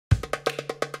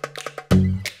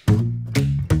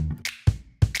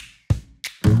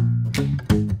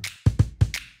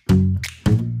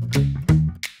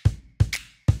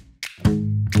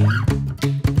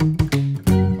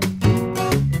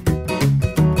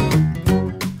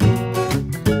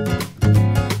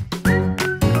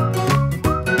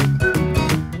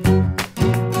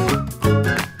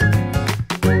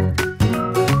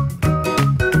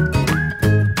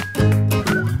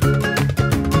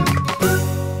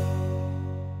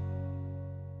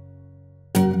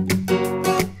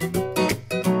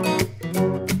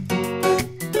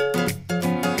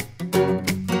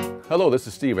this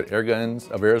is Steve at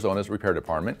Airguns of Arizona's Repair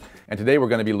Department, and today we're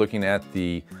going to be looking at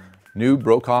the new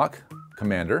Brocock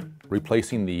Commander,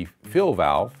 replacing the fill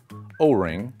valve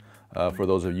O-ring. For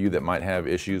those of you that might have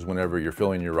issues whenever you're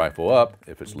filling your rifle up,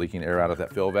 if it's leaking air out of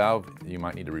that fill valve, you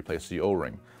might need to replace the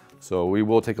O-ring. So we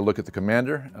will take a look at the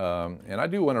Commander, and I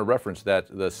do want to reference that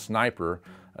the Sniper,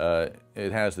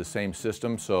 it has the same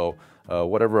system, so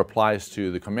whatever applies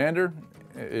to the Commander,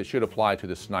 it should apply to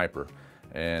the Sniper.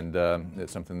 And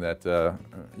it's something that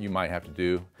you might have to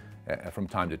do from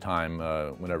time to time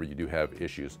whenever you do have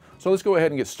issues. So let's go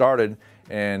ahead and get started,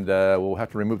 and we'll have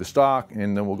to remove the stock,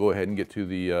 and then we'll go ahead and get to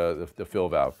the fill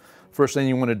valve. First thing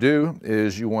you want to do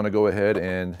is you want to go ahead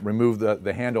and remove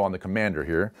the handle on the Commander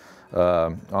here.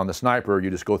 On the Sniper,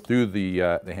 you just go through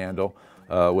the handle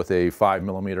with a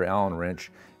 5mm Allen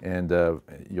wrench, and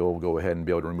you'll go ahead and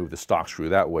be able to remove the stock screw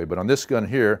that way. But on this gun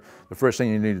here, the first thing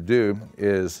you need to do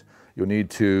is you'll need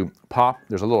to pop.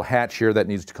 There's a little hatch here that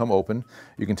needs to come open.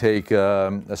 You can take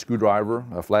a screwdriver,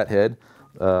 a flathead,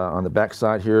 on the back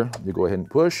side here. You go ahead and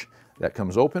push. That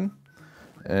comes open.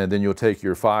 And then you'll take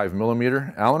your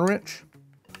 5mm Allen wrench,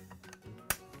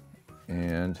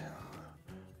 and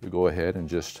you go ahead and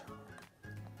just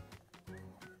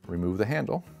remove the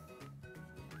handle.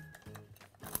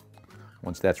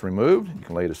 Once that's removed, you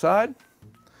can lay it aside.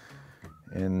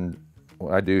 And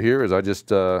what I do here is I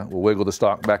just will wiggle the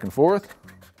stock back and forth.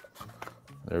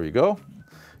 There you go.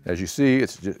 As you see,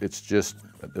 it's just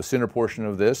the center portion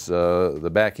of this,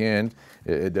 the back end,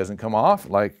 it doesn't come off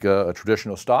like a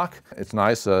traditional stock. It's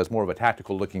nice, it's more of a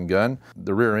tactical looking gun.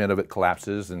 The rear end of it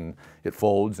collapses and it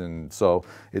folds, and so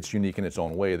it's unique in its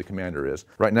own way, the Commander is.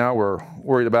 Right now we're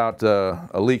worried about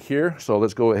a leak here, so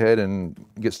let's go ahead and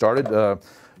get started.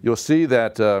 You'll see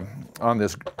that on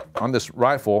this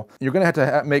rifle, you're going to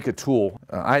have to make a tool.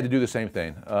 I had to do the same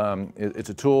thing. It's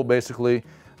a tool basically.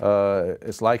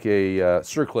 It's like a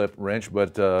circlip wrench,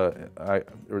 but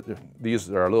these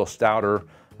are a little stouter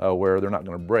where they're not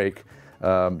going to break.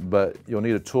 But you'll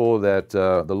need a tool that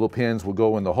the little pins will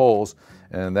go in the holes,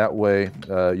 and that way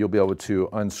you'll be able to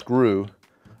unscrew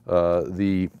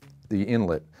the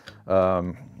inlet.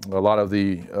 A lot of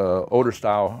the older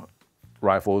style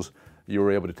rifles, you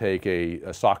were able to take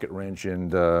a socket wrench and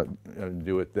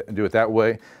do it that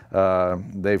way.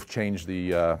 They've changed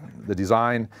the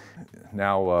design.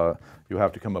 Now you'll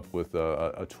have to come up with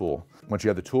a tool. Once you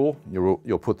have the tool,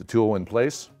 you'll put the tool in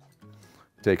place.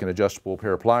 Take an adjustable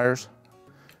pair of pliers.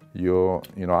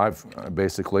 I've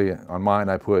basically on mine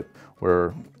I put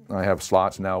where I have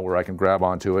slots now where I can grab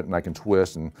onto it and I can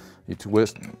twist, and you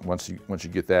twist. Once you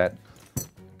get that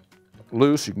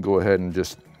loose, you can go ahead and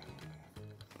just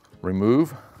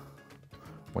remove.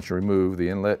 Once you remove the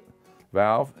inlet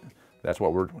valve, that's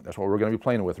what we're going to be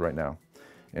playing with right now.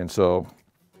 And so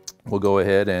we'll go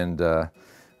ahead and the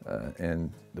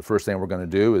first thing we're going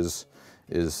to do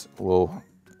is we'll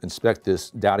inspect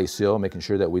this dowty seal, making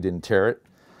sure that we didn't tear it.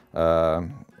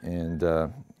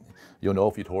 You'll know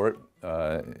if you tore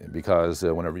it because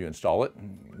whenever you install it,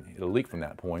 it'll leak from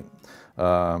that point.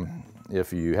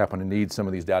 If you happen to need some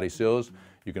of these dowty seals,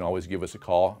 you can always give us a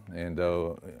call, and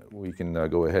we can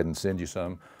go ahead and send you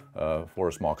some for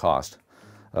a small cost.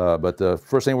 But the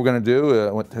first thing we're going to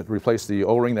do to replace the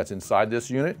O-ring that's inside this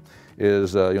unit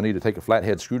is you'll need to take a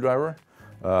flathead screwdriver.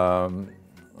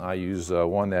 I use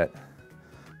one that's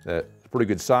pretty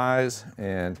good size,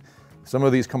 and some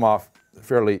of these come off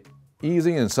fairly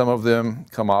easy and some of them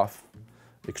come off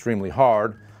extremely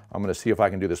hard. I'm going to see if I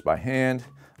can do this by hand.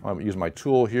 I'm going to use my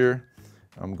tool here.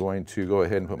 I'm going to go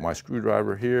ahead and put my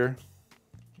screwdriver here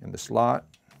in the slot.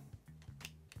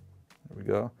 There we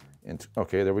go. And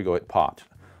okay, there we go, it popped.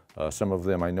 Some of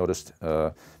them I noticed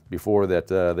before that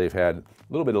they've had a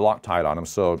little bit of Loctite on them,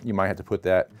 so you might have to put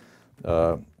that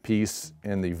piece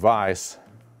in the vise,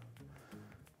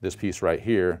 this piece right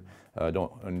here.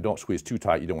 Don't squeeze too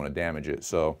tight, you don't want to damage it.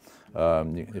 So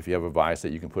if you have a vise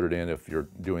that you can put it in if you're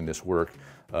doing this work,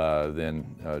 then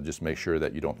just make sure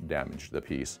that you don't damage the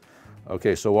piece.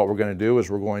 Okay, so what we're going to do is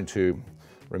we're going to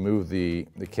remove the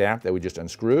cap that we just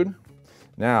unscrewed.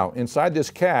 Now, inside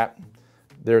this cap,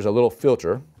 there's a little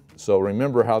filter. So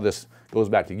remember how this goes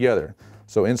back together.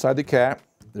 So inside the cap,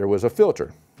 there was a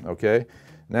filter, okay?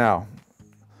 Now,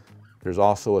 there's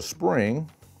also a spring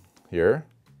here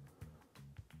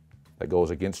that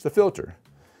goes against the filter.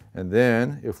 And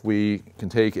then if we can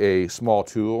take a small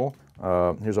tool,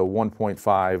 here's a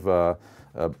 1.5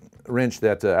 wrench,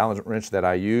 Allen wrench that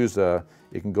I use.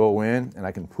 It can go in and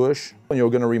I can push. And you're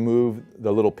going to remove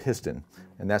the little piston,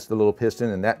 and that's the little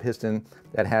piston, and that piston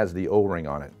that has the O-ring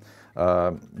on it.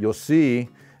 You'll see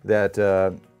that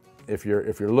if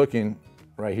you're looking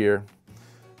right here,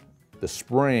 the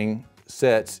spring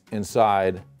sets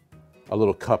inside a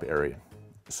little cup area.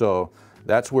 So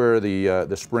that's where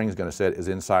the spring is going to set, is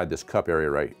inside this cup area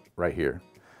right here.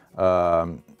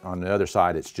 On the other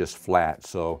side, it's just flat.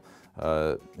 So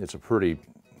it's a pretty,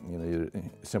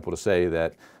 simple to say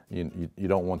that you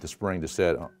don't want the spring to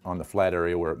set on the flat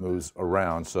area where it moves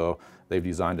around. So they've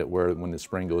designed it where when the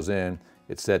spring goes in,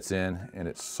 it sets in and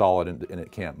it's solid and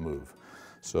it can't move.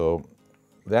 So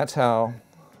that's how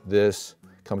this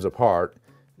comes apart.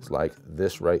 It's like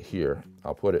this right here.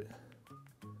 I'll put it.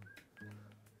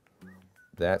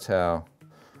 That's how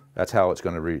it's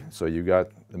going to read. So you got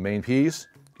the main piece,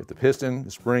 get the piston,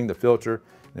 the spring, the filter,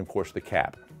 and of course the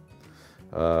cap.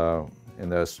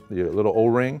 And the little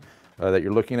O-ring that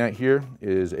you're looking at here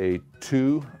is a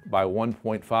 2 by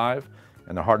 1.5,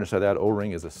 and the hardness of that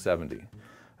O-ring is a 70.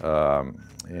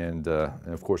 And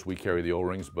of course we carry the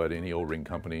O-rings, but any O-ring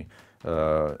company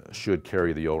should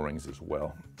carry the O-rings as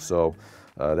well. So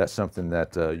that's something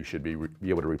that you should be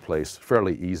able to replace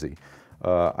fairly easy.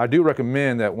 I do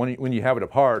recommend that when you have it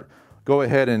apart, go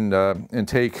ahead and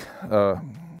take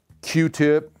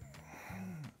Q-tip,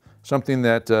 something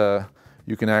that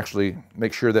you can actually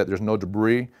make sure that there's no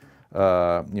debris.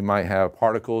 You might have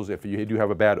particles. If you do have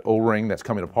a bad O-ring that's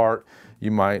coming apart, you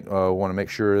might want to make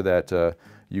sure that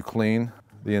you clean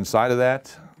the inside of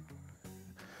that.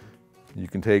 You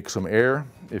can take some air.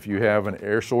 If you have an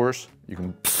air source, you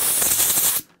can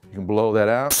blow that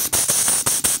out,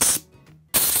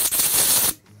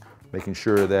 making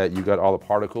sure that you got all the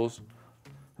particles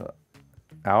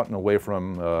out and away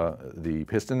from the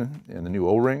piston and the new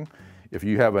O-ring. If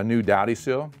you have a new dowdy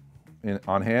seal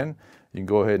on hand, you can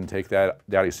go ahead and take that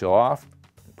dowdy seal off,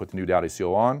 put the new dowdy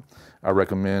seal on. I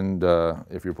recommend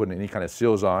if you're putting any kind of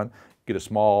seals on, get a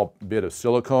small bit of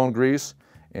silicone grease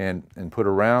and put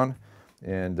around.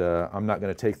 And I'm not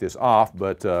going to take this off,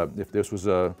 but if this was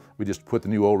we just put the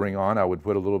new O-ring on, I would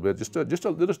put a little bit, just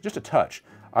a touch.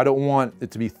 I don't want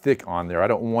it to be thick on there. I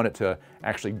don't want it to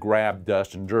actually grab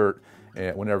dust and dirt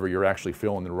whenever you're actually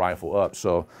filling the rifle up.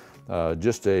 So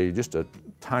just a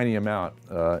tiny amount,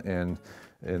 and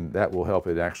that will help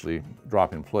it actually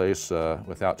drop in place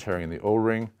without tearing the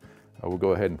O-ring. We'll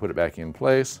go ahead and put it back in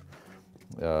place.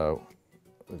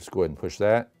 Let's go ahead and push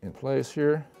that in place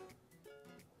here.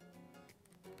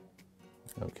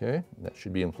 Okay, that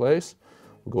should be in place.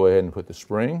 We'll go ahead and put the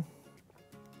spring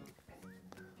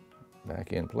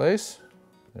back in place.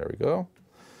 There we go.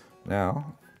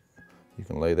 Now you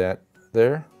can lay that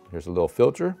there. Here's a little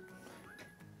filter.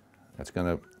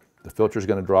 The filter is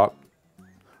going to drop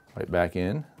right back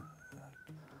in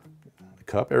the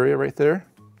cup area right there.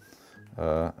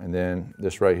 And then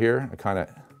this right here, I kind of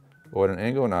go at an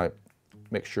angle and I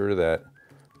make sure that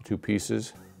the two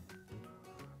pieces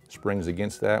springs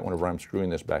against that whenever I'm screwing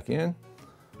this back in,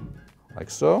 like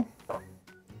so.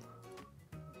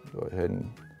 Go ahead and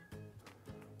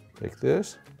take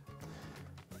this,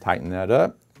 tighten that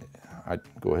up. I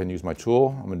go ahead and use my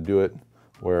tool. I'm going to do it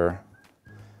where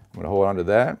I'm going to hold on to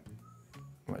that.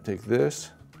 I'm going to take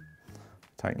this,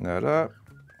 tighten that up.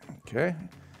 Okay.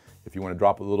 If you want to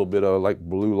drop a little bit of like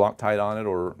blue Loctite on it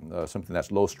or something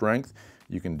that's low strength,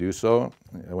 you can do so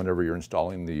whenever you're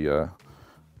installing the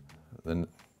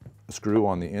screw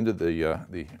on the end of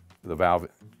the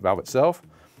valve itself.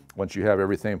 Once you have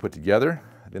everything put together,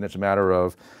 then it's a matter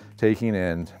of taking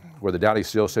and where the dowdy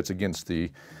seal sits against the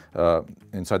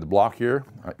inside the block here,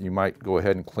 you might go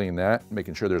ahead and clean that,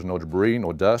 making sure there's no debris,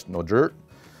 no dust, no dirt.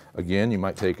 Again, you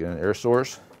might take an air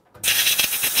source,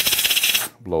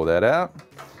 blow that out,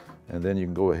 and then you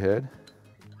can go ahead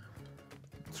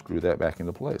and screw that back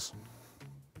into place.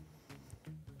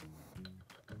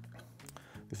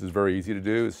 This is very easy to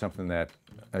do. It's something that,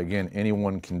 again,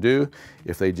 anyone can do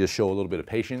if they just show a little bit of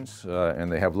patience and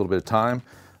they have a little bit of time.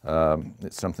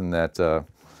 It's something that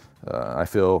I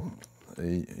feel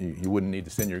you wouldn't need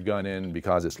to send your gun in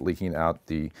because it's leaking out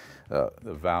the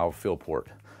valve fill port.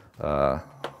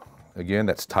 Again,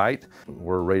 that's tight.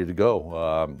 We're ready to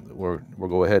go. We'll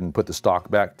go ahead and put the stock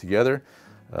back together.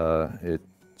 It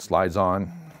slides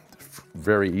on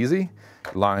very easy.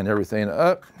 Line everything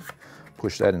up,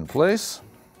 push that in place.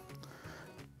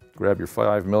 Grab your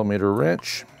 5mm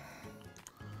wrench.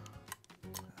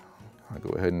 I'll go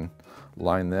ahead and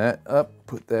line that up,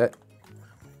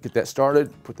 get that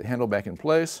started, put the handle back in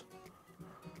place.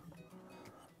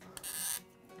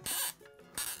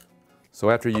 So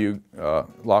after you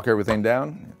lock everything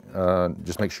down,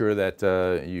 just make sure that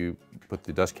you put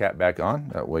the dust cap back on.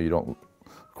 That way you don't,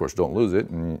 of course, don't lose it,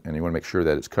 and you want to make sure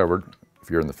that it's covered if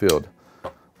you're in the field.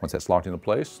 Once that's locked into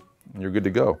place, you're good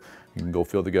to go. You can go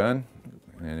fill the gun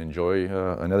and enjoy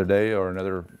another day or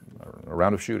another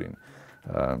round of shooting.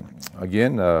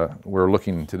 Again, we're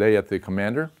looking today at the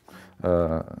Commander,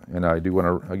 and I do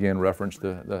want to again reference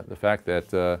the fact that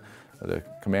the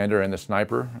Commander and the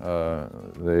Sniper,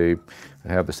 they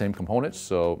have the same components,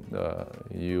 so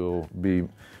you'll be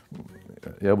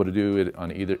able to do it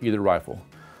on either rifle.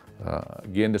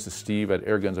 Again, this is Steve at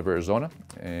Airguns of Arizona,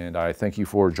 and I thank you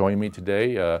for joining me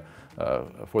today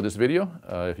for this video.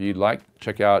 If you'd like,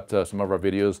 check out some of our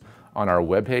videos on our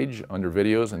webpage under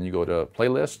videos, and you go to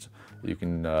playlist. You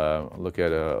can look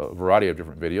at a variety of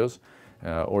different videos,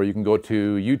 or you can go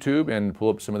to YouTube and pull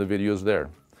up some of the videos there.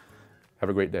 Have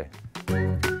a great day.